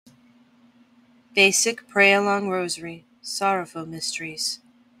Basic Pray-Along Rosary, Sorrowful Mysteries.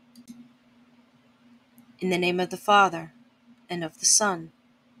 In the name of the Father, and of the Son,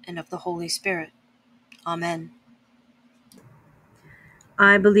 and of the Holy Spirit. Amen.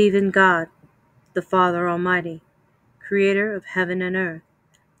 I believe in God, the Father Almighty, Creator of heaven and earth,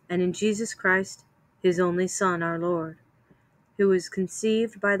 and in Jesus Christ, His only Son, our Lord, who was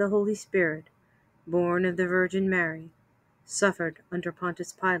conceived by the Holy Spirit, born of the Virgin Mary, suffered under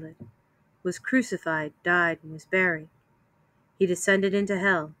Pontius Pilate, was crucified, died, and was buried. He descended into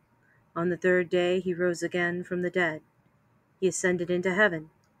hell. On the third day he rose again from the dead. He ascended into heaven,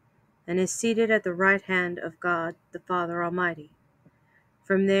 and is seated at the right hand of God the Father Almighty.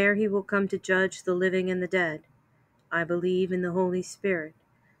 From there he will come to judge the living and the dead. I believe in the Holy Spirit,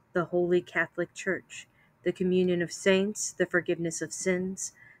 the Holy Catholic Church, the communion of saints, the forgiveness of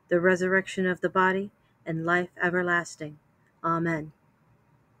sins, the resurrection of the body, and life everlasting. Amen.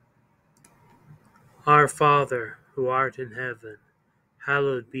 Our Father, who art in heaven,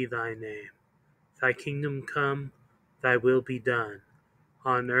 hallowed be thy name. Thy kingdom come, thy will be done,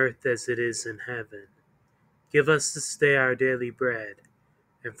 on earth as it is in heaven. Give us this day our daily bread,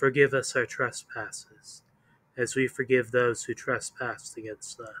 and forgive us our trespasses, as we forgive those who trespass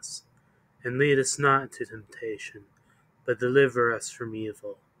against us. And lead us not into temptation, but deliver us from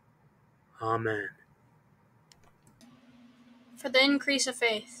evil. Amen. For the increase of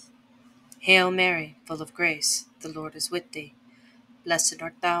faith. Hail Mary, full of grace, the Lord is with thee. Blessed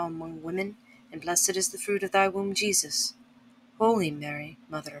art thou among women, and blessed is the fruit of thy womb, Jesus. Holy Mary,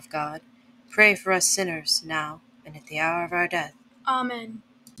 Mother of God, pray for us sinners, now and at the hour of our death. Amen.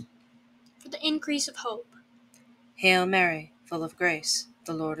 For the increase of hope. Hail Mary, full of grace,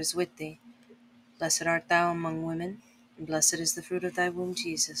 the Lord is with thee. Blessed art thou among women, and blessed is the fruit of thy womb,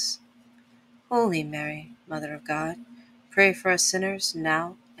 Jesus. Holy Mary, Mother of God, pray for us sinners,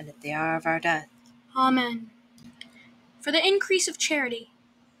 now and at the hour of our death. Amen. For the increase of charity.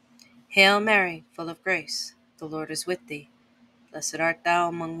 Hail Mary, full of grace, the Lord is with thee. Blessed art thou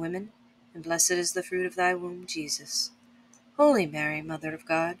among women, and blessed is the fruit of thy womb, Jesus. Holy Mary, Mother of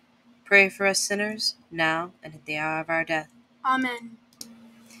God, pray for us sinners, now and at the hour of our death. Amen.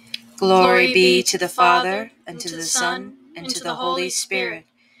 Glory be to the Father, and to the Son, and to the Holy Spirit,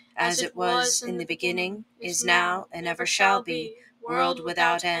 as it was in the beginning, is now, and ever shall be, world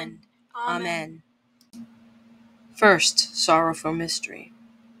without end. Amen. First sorrowful mystery,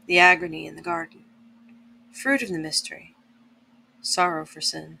 the agony in the garden. Fruit of the mystery, sorrow for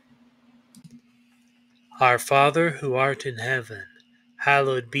sin. Our Father, who art in heaven,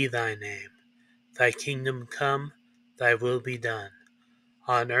 hallowed be thy name. Thy kingdom come, thy will be done,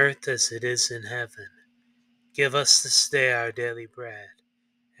 on earth as it is in heaven. Give us this day our daily bread,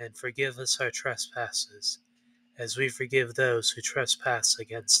 and forgive us our trespasses, as we forgive those who trespass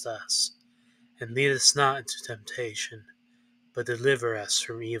against us. And lead us not into temptation, but deliver us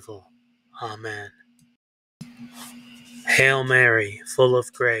from evil. Amen. Hail Mary, full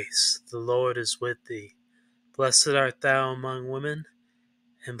of grace, the Lord is with thee. Blessed art thou among women,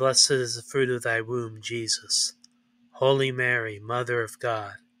 and blessed is the fruit of thy womb, Jesus. Holy Mary, Mother of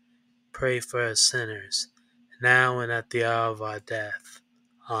God, pray for us sinners, now and at the hour of our death.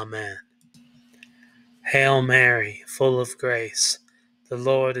 Amen. Hail Mary, full of grace, the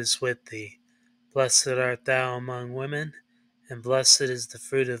Lord is with thee. Blessed art thou among women, and blessed is the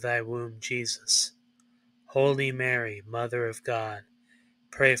fruit of thy womb, Jesus. Holy Mary, Mother of God,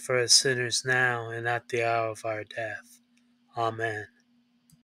 pray for us sinners now and at the hour of our death. Amen.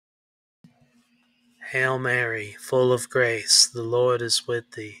 Hail Mary, full of grace, the Lord is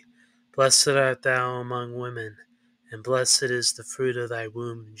with thee. Blessed art thou among women, and blessed is the fruit of thy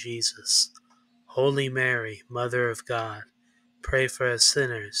womb, Jesus. Holy Mary, Mother of God, pray for us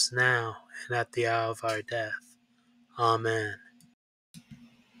sinners, now and at the hour of our death. Amen.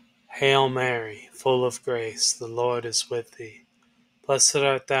 Hail Mary, full of grace, the Lord is with thee. Blessed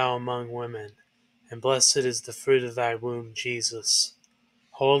art thou among women, and blessed is the fruit of thy womb, Jesus.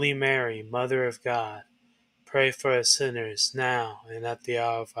 Holy Mary, Mother of God, pray for us sinners, now and at the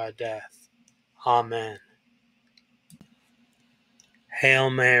hour of our death. Amen.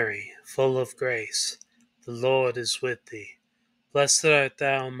 Hail Mary, full of grace, the Lord is with thee. Blessed art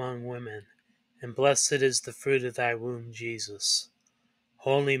thou among women, and blessed is the fruit of thy womb, Jesus.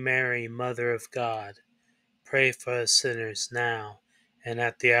 Holy Mary, Mother of God, pray for us sinners now and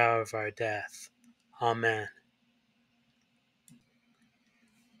at the hour of our death. Amen.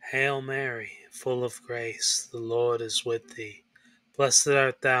 Hail Mary, full of grace, the Lord is with thee. Blessed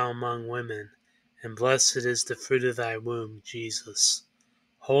art thou among women, and blessed is the fruit of thy womb, Jesus.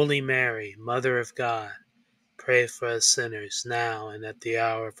 Holy Mary, Mother of God, pray for us sinners now and at the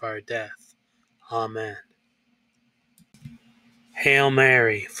hour of our death. Amen. Hail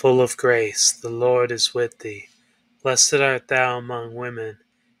Mary, full of grace, the Lord is with thee. Blessed art thou among women,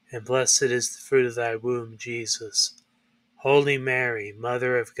 and blessed is the fruit of thy womb, Jesus. Holy Mary,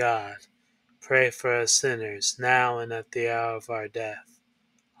 Mother of God, pray for us sinners, now and at the hour of our death.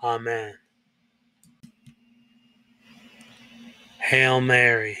 Amen. Hail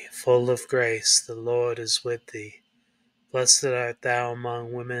Mary, full of grace, the Lord is with thee. Blessed art thou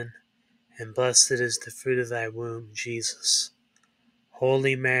among women, and blessed is the fruit of thy womb, Jesus.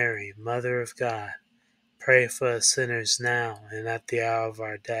 Holy Mary, Mother of God, pray for us sinners now and at the hour of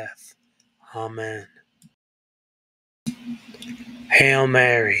our death. Amen. Hail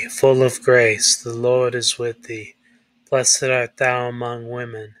Mary, full of grace, the Lord is with thee. Blessed art thou among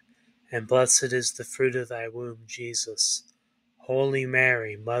women, and blessed is the fruit of thy womb, Jesus. Holy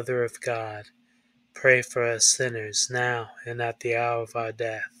Mary, Mother of God, pray for us sinners now and at the hour of our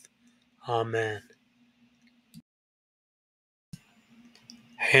death. Amen.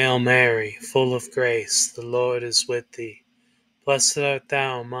 Hail Mary, full of grace, the Lord is with thee. Blessed art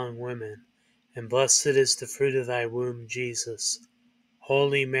thou among women, and blessed is the fruit of thy womb, Jesus.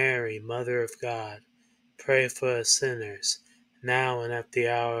 Holy Mary, Mother of God, pray for us sinners, now and at the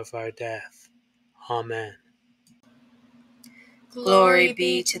hour of our death. Amen. Glory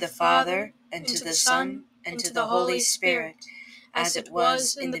be to the Father, and to the Son, and to the Holy Spirit, as it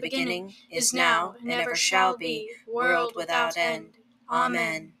was in the beginning, is now, and ever shall be, world without end.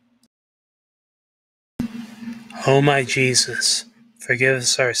 Amen. O my Jesus, forgive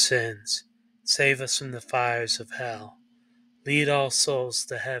us our sins, save us from the fires of hell. Lead all souls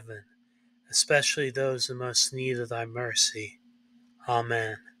to heaven, especially those in most need of thy mercy.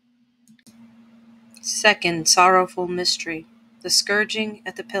 Amen. Second sorrowful mystery, the scourging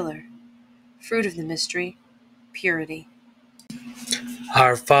at the pillar. Fruit of the mystery, purity.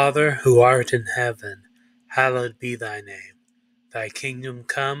 Our Father, who art in heaven, hallowed be thy name. Thy kingdom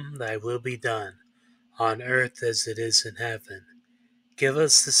come, thy will be done, on earth as it is in heaven. Give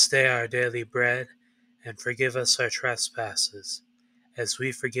us this day our daily bread, and forgive us our trespasses, as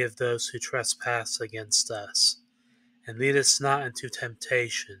we forgive those who trespass against us. And lead us not into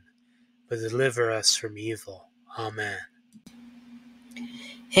temptation, but deliver us from evil. Amen.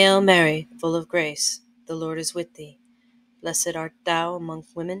 Hail Mary, full of grace, the Lord is with thee. Blessed art thou among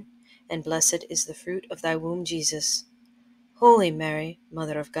women, and blessed is the fruit of thy womb, Jesus. Holy Mary,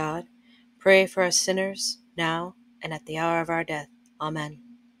 Mother of God, pray for us sinners, now and at the hour of our death. Amen.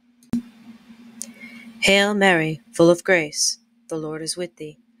 Hail Mary, full of grace, the Lord is with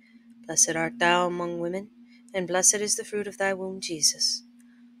thee. Blessed art thou among women, and blessed is the fruit of thy womb, Jesus.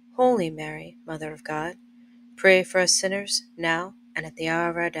 Holy Mary, Mother of God, pray for us sinners, now and at the hour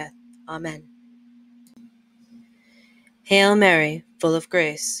of our death. Amen. Hail Mary, full of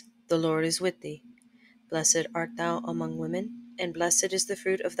grace, the Lord is with thee. Blessed art thou among women, and blessed is the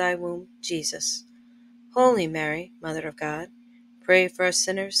fruit of thy womb, Jesus. Holy Mary, Mother of God, pray for us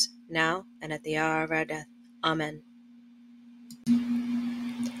sinners, now and at the hour of our death. Amen.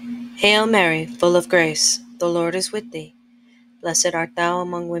 Hail Mary, full of grace, the Lord is with thee. Blessed art thou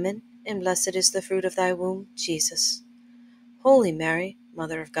among women, and blessed is the fruit of thy womb, Jesus. Holy Mary,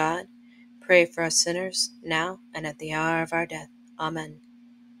 Mother of God, pray for us sinners, now and at the hour of our death. Amen.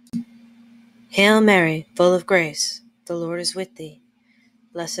 Hail Mary, full of grace, the Lord is with thee.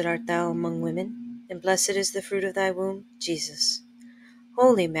 Blessed art thou among women, and blessed is the fruit of thy womb, Jesus.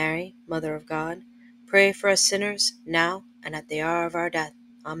 Holy Mary, Mother of God, pray for us sinners, now and at the hour of our death.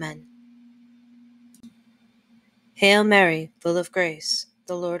 Amen. Hail Mary, full of grace,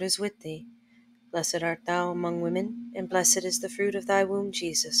 the Lord is with thee. Blessed art thou among women, and blessed is the fruit of thy womb,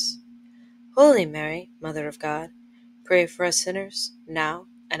 Jesus. Holy Mary, Mother of God, pray for us sinners, now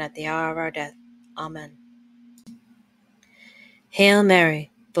and at the hour of our death. Amen. Hail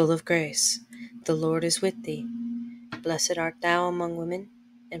Mary, full of grace, the Lord is with thee. Blessed art thou among women,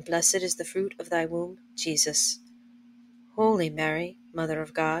 and blessed is the fruit of thy womb, Jesus. Holy Mary, Mother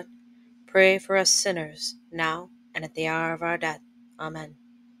of God, pray for us sinners, now and at the hour of our death. Amen.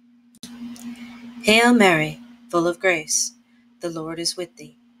 Hail Mary, full of grace, the Lord is with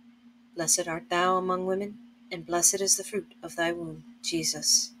thee. Blessed art thou among women, and blessed is the fruit of thy womb,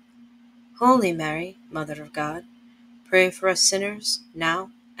 Jesus. Holy Mary, Mother of God, pray for us sinners,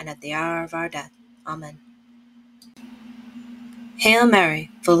 now and at the hour of our death. Amen. Hail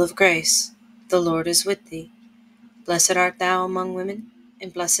Mary, full of grace, the Lord is with thee. Blessed art thou among women,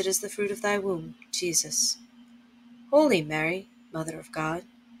 and blessed is the fruit of thy womb, Jesus. Holy Mary, Mother of God,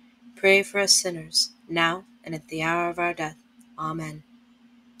 pray for us sinners, now and at the hour of our death. Amen.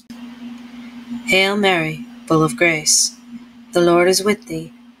 Hail Mary, full of grace, the Lord is with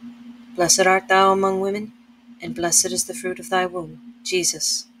thee. Blessed art thou among women, and blessed is the fruit of thy womb,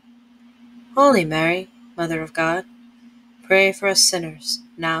 Jesus. Holy Mary, Mother of God, pray for us sinners,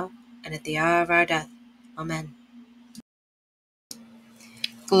 now and at the hour of our death. Amen.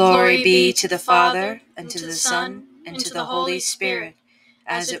 Glory be to the Father, and to the Son, and to the Holy Spirit,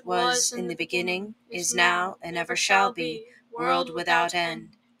 as it was in the beginning, is now, and ever shall be, world without end.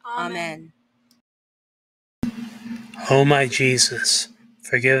 Amen. O my Jesus,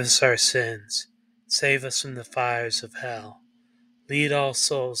 forgive us our sins, save us from the fires of hell, lead all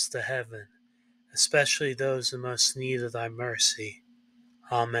souls to heaven, especially those in most need of thy mercy.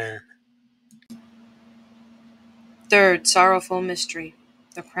 Amen. Third sorrowful mystery,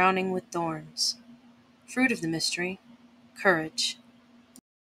 the crowning with thorns. Fruit of the mystery, courage.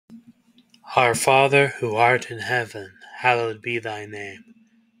 Our Father, who art in heaven, hallowed be thy name.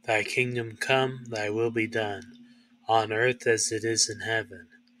 Thy kingdom come, thy will be done, on earth as it is in heaven.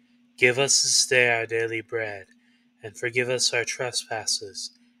 Give us this day our daily bread, and forgive us our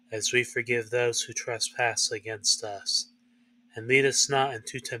trespasses, as we forgive those who trespass against us. And lead us not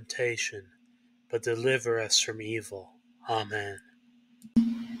into temptation, but deliver us from evil. Amen.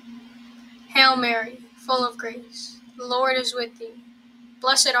 Hail Mary, full of grace, the Lord is with thee.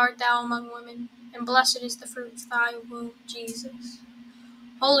 Blessed art thou among women, and blessed is the fruit of thy womb, Jesus.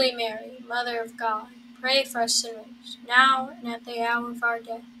 Holy Mary, Mother of God, pray for us sinners, now and at the hour of our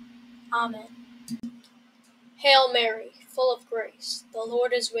death. Amen. Hail Mary, full of grace, the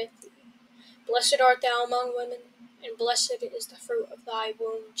Lord is with thee. Blessed art thou among women, and blessed is the fruit of thy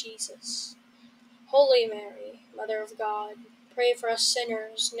womb, Jesus. Holy Mary, Mother of God, pray for us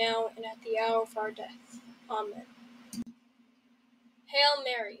sinners, now and at the hour of our death. Amen. Hail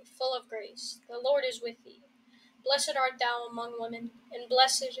Mary, full of grace, the Lord is with thee. Blessed art thou among women, and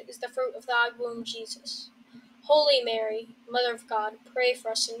blessed is the fruit of thy womb, Jesus. Holy Mary, Mother of God, pray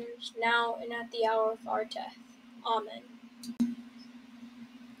for us sinners, now and at the hour of our death. Amen.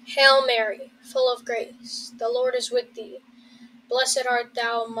 Hail Mary, full of grace, the Lord is with thee. Blessed art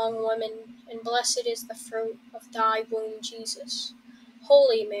thou among women, and blessed is the fruit of thy womb, Jesus.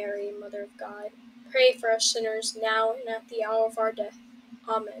 Holy Mary, Mother of God, pray for us sinners, now and at the hour of our death.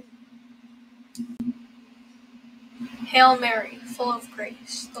 Amen. Hail Mary, full of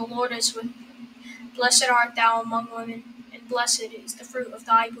grace, the Lord is with thee. Blessed art thou among women, and blessed is the fruit of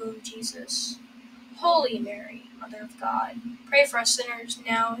thy womb, Jesus. Holy Mary, Mother of God, pray for us sinners,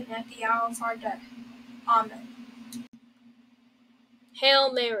 now and at the hour of our death. Amen.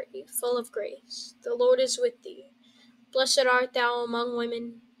 Hail Mary, full of grace, the Lord is with thee. Blessed art thou among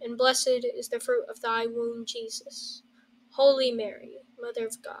women, and blessed is the fruit of thy womb, Jesus. Holy Mary, Mother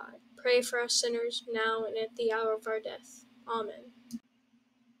of God, pray for us sinners, now and at the hour of our death. Amen.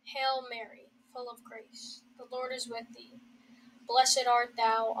 Hail Mary, full of grace, the Lord is with thee. Blessed art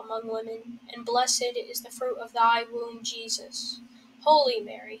thou among women, and blessed is the fruit of thy womb, Jesus. Holy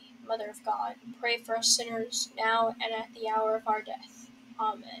Mary, Mother of God, pray for us sinners, now and at the hour of our death.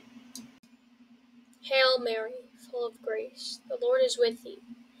 Amen. Hail Mary, full of grace, the Lord is with thee.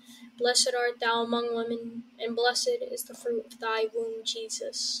 Blessed art thou among women, and blessed is the fruit of thy womb,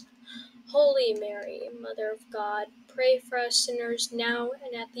 Jesus. Holy Mary, Mother of God, pray for us sinners now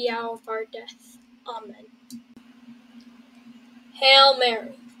and at the hour of our death. Amen. Hail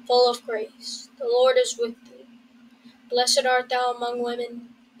Mary, full of grace, the Lord is with thee. Blessed art thou among women,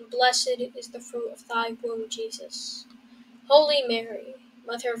 and blessed is the fruit of thy womb, Jesus. Holy Mary,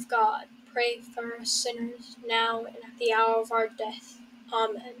 Mother of God, pray for us sinners, now and at the hour of our death.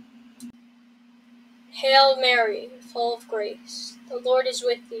 Amen. Hail Mary, full of grace, the Lord is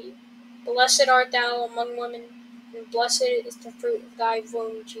with thee. Blessed art thou among women, and blessed is the fruit of thy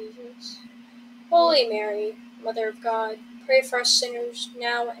womb, Jesus. Holy Mary, Mother of God, pray for us sinners,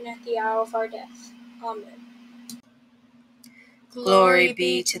 now and at the hour of our death. Amen. Glory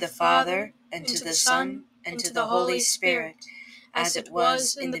be to the Father, and to the Son, and to the Holy Spirit, as it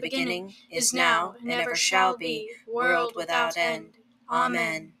was in the beginning, is now, and ever shall be, world without end.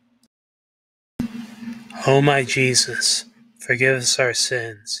 Amen. O my Jesus, forgive us our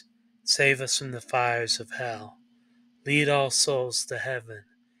sins, save us from the fires of hell, lead all souls to heaven,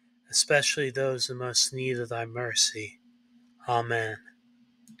 especially those in most need of thy mercy. Amen.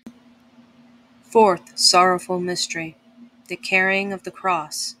 Fourth sorrowful mystery, the carrying of the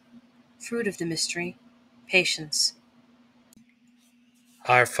cross. Fruit of the mystery, patience.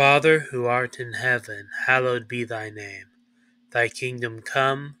 Our Father, who art in heaven, hallowed be thy name. Thy kingdom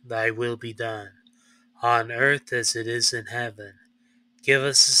come, thy will be done, on earth as it is in heaven. Give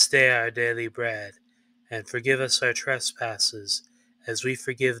us this day our daily bread, and forgive us our trespasses, as we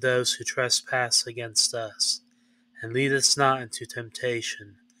forgive those who trespass against us. And lead us not into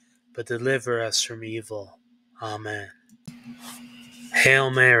temptation, but deliver us from evil. Amen.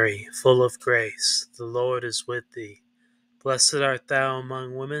 Hail Mary, full of grace, the Lord is with thee. Blessed art thou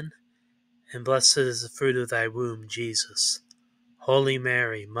among women, and blessed is the fruit of thy womb, Jesus. Holy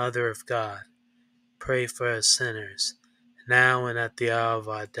Mary, Mother of God, pray for us sinners, now and at the hour of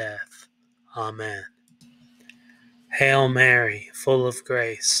our death. Amen. Hail Mary, full of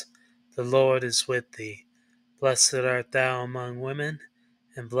grace, the Lord is with thee. Blessed art thou among women,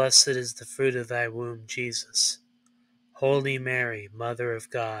 and blessed is the fruit of thy womb, Jesus. Holy Mary, Mother of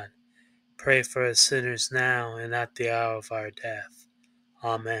God, pray for us sinners now and at the hour of our death.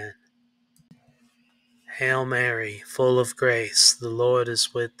 Amen. Hail Mary, full of grace, the Lord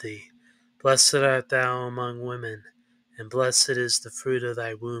is with thee. Blessed art thou among women, and blessed is the fruit of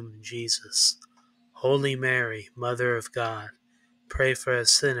thy womb, Jesus. Holy Mary, Mother of God, pray for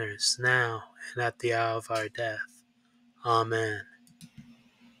us sinners, now and at the hour of our death. Amen.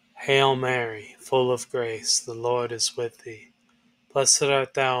 Hail Mary, full of grace, the Lord is with thee. Blessed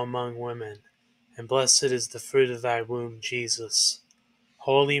art thou among women, and blessed is the fruit of thy womb, Jesus.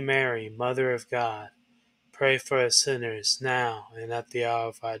 Holy Mary, Mother of God, pray for us sinners, now and at the hour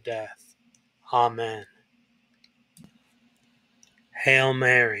of our death. Amen. Hail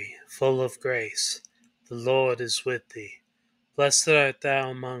Mary, full of grace, the Lord is with thee. Blessed art thou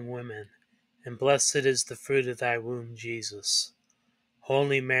among women, and blessed is the fruit of thy womb, Jesus.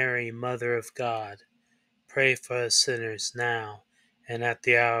 Holy Mary, Mother of God, pray for us sinners now and at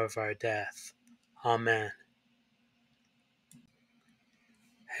the hour of our death. Amen.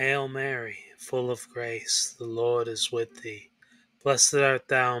 Hail Mary, full of grace, the Lord is with thee. Blessed art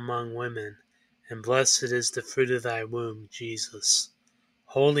thou among women, and blessed is the fruit of thy womb, Jesus.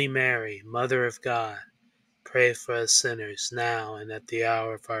 Holy Mary, Mother of God, pray for us sinners now and at the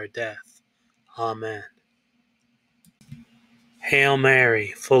hour of our death. Amen. Hail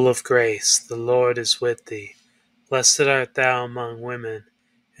Mary, full of grace, the Lord is with thee. Blessed art thou among women,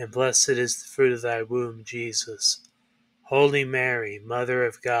 and blessed is the fruit of thy womb, Jesus. Holy Mary, Mother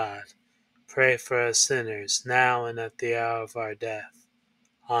of God, pray for us sinners, now and at the hour of our death.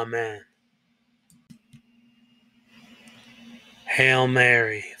 Amen. Hail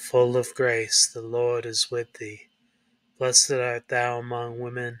Mary, full of grace, the Lord is with thee. Blessed art thou among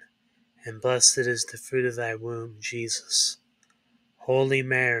women, and blessed is the fruit of thy womb, Jesus. Holy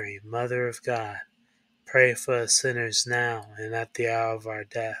Mary, Mother of God, pray for us sinners now and at the hour of our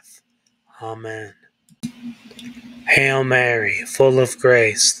death. Amen. Hail Mary, full of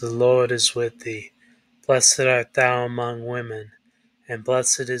grace, the Lord is with thee. Blessed art thou among women, and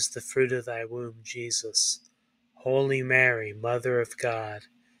blessed is the fruit of thy womb, Jesus. Holy Mary, Mother of God,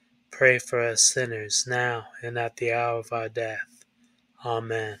 pray for us sinners now and at the hour of our death.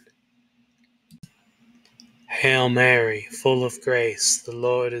 Amen. Hail Mary, full of grace, the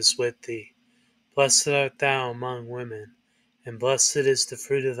Lord is with thee. Blessed art thou among women, and blessed is the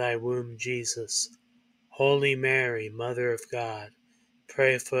fruit of thy womb, Jesus. Holy Mary, Mother of God,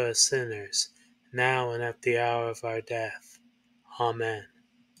 pray for us sinners, now and at the hour of our death. Amen.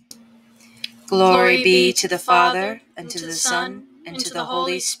 Glory be to the Father, and to the Son, and to the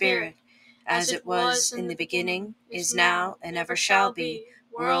Holy Spirit, as it was in the beginning, is now, and ever shall be,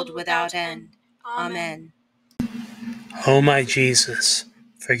 world without end. Amen. O my Jesus,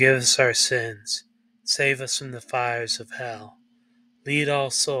 forgive us our sins, save us from the fires of hell. Lead all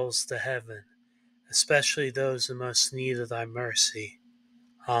souls to heaven, especially those in most need of thy mercy.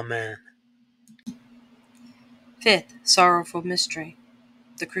 Amen. Fifth sorrowful mystery,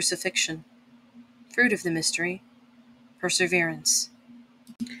 the Crucifixion. Fruit of the mystery, perseverance.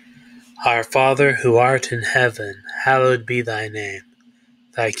 Our Father, who art in heaven, hallowed be thy name.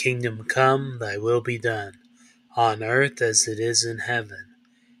 Thy kingdom come, thy will be done, on earth as it is in heaven.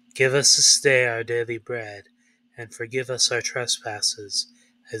 Give us this day our daily bread, and forgive us our trespasses,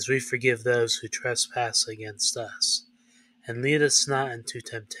 as we forgive those who trespass against us. And lead us not into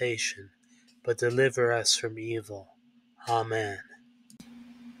temptation, but deliver us from evil. Amen.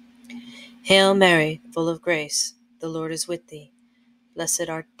 Hail Mary, full of grace, the Lord is with thee. Blessed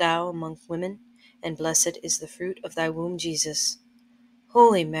art thou among women, and blessed is the fruit of thy womb, Jesus.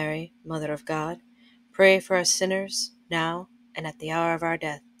 Holy Mary, Mother of God, pray for us sinners, now and at the hour of our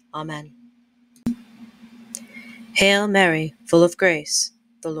death. Amen. Hail Mary, full of grace,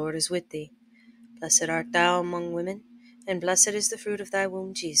 the Lord is with thee. Blessed art thou among women, and blessed is the fruit of thy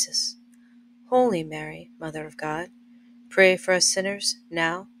womb, Jesus. Holy Mary, Mother of God, pray for us sinners,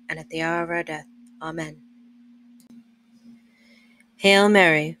 now and at the hour of our death. Amen. Hail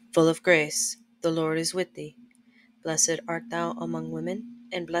Mary, full of grace, the Lord is with thee. Blessed art thou among women,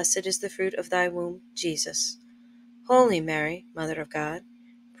 and blessed is the fruit of thy womb, Jesus. Holy Mary, Mother of God,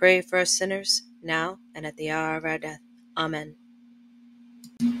 pray for us sinners, now and at the hour of our death. Amen.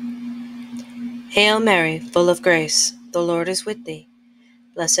 Hail Mary, full of grace, the Lord is with thee.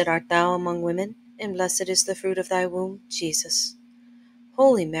 Blessed art thou among women, and blessed is the fruit of thy womb, Jesus.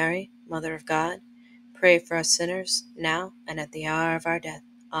 Holy Mary, Mother of God, pray for us sinners, now and at the hour of our death.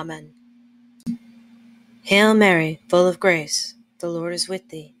 Amen. Hail Mary, full of grace, the Lord is with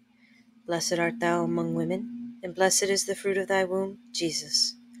thee. Blessed art thou among women, and blessed is the fruit of thy womb,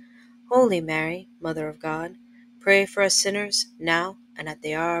 Jesus. Holy Mary, Mother of God, pray for us sinners, now and at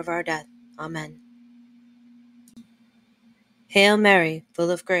the hour of our death. Amen. Hail Mary,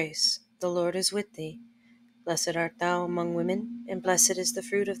 full of grace, the Lord is with thee. Blessed art thou among women, and blessed is the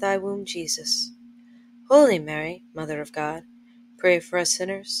fruit of thy womb, Jesus. Holy Mary, Mother of God, pray for us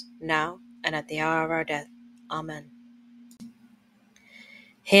sinners, now and at the hour of our death. Amen.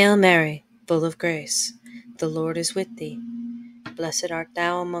 Hail Mary, full of grace, the Lord is with thee. Blessed art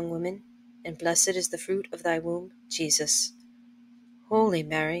thou among women, and blessed is the fruit of thy womb, Jesus. Holy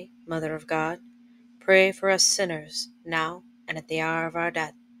Mary, Mother of God, pray for us sinners, now and at the hour of our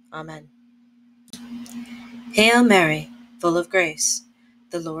death. Amen. Hail Mary, full of grace,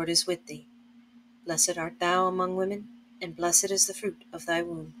 the Lord is with thee. Blessed art thou among women, and blessed is the fruit of thy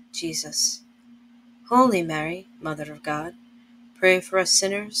womb, Jesus. Holy Mary, Mother of God, pray for us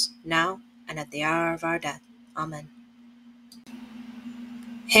sinners, now and at the hour of our death. Amen.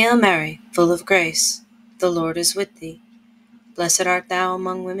 Hail Mary, full of grace, the Lord is with thee. Blessed art thou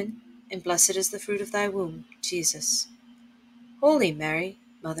among women, and blessed is the fruit of thy womb, Jesus. Holy Mary,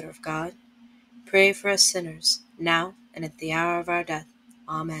 Mother of God, pray for us sinners, now and at the hour of our death.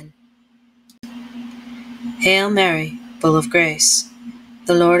 Amen. Hail Mary, full of grace,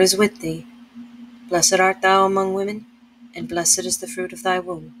 the Lord is with thee. Blessed art thou among women, and blessed is the fruit of thy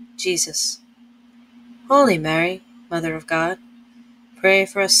womb, Jesus. Holy Mary, Mother of God, pray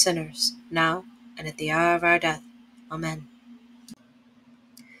for us sinners, now and at the hour of our death. Amen.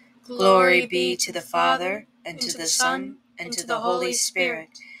 Glory be to the Father, and to the Son, and to the Holy Spirit,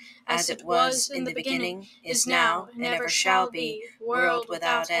 as it was in the beginning, is now, and ever shall be, world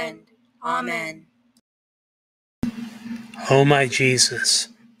without end. Amen. O my Jesus,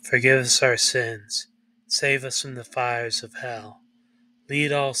 forgive us our sins, save us from the fires of hell,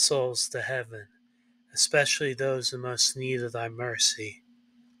 lead all souls to heaven, especially those in most need of thy mercy.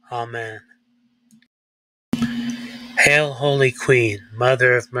 Amen. Hail, Holy Queen,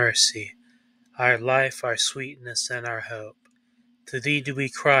 Mother of Mercy, our life, our sweetness, and our hope. To thee do we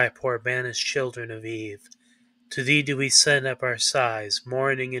cry, poor banished children of Eve. To thee do we send up our sighs,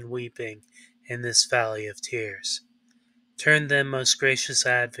 mourning and weeping in this valley of tears. Turn then, most gracious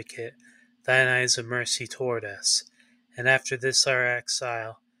Advocate, thine eyes of mercy toward us, and after this our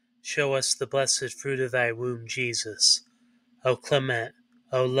exile, show us the blessed fruit of thy womb, Jesus. O clement,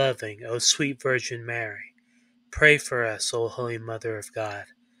 O loving, O sweet Virgin Mary, pray for us, O Holy Mother of God,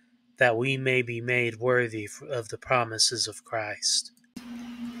 that we may be made worthy of the promises of Christ.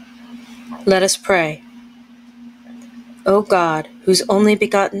 Let us pray. O God, whose only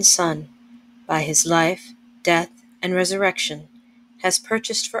begotten Son, by his life, death, and resurrection, has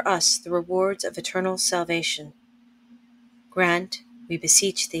purchased for us the rewards of eternal salvation, grant, we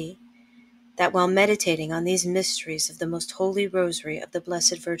beseech thee, that while meditating on these mysteries of the most holy Rosary of the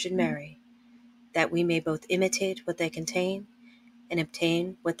Blessed Virgin Mary, that we may both imitate what they contain and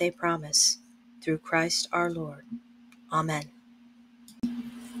obtain what they promise, through Christ our Lord. Amen.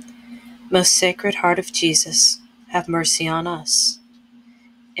 Most Sacred Heart of Jesus, have mercy on us.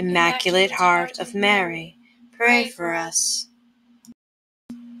 Immaculate Heart of Mary, pray for us.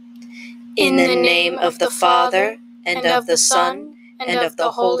 In the name of the Father, and of the Son, and of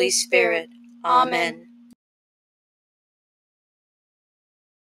the Holy Spirit. Amen.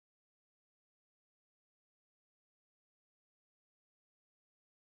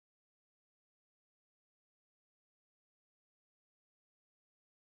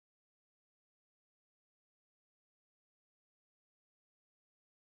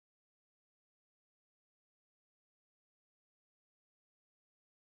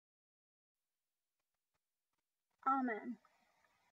 Amen.